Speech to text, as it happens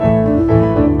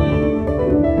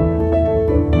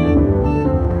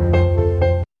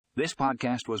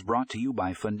podcast was brought to you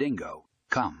by Fundingo.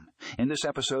 Come. In this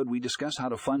episode, we discuss how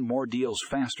to fund more deals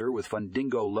faster with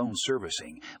Fundingo Loan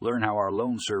Servicing. Learn how our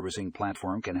loan servicing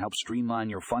platform can help streamline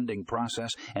your funding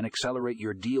process and accelerate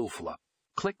your deal flow.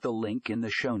 Click the link in the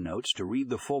show notes to read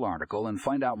the full article and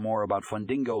find out more about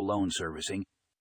Fundingo Loan Servicing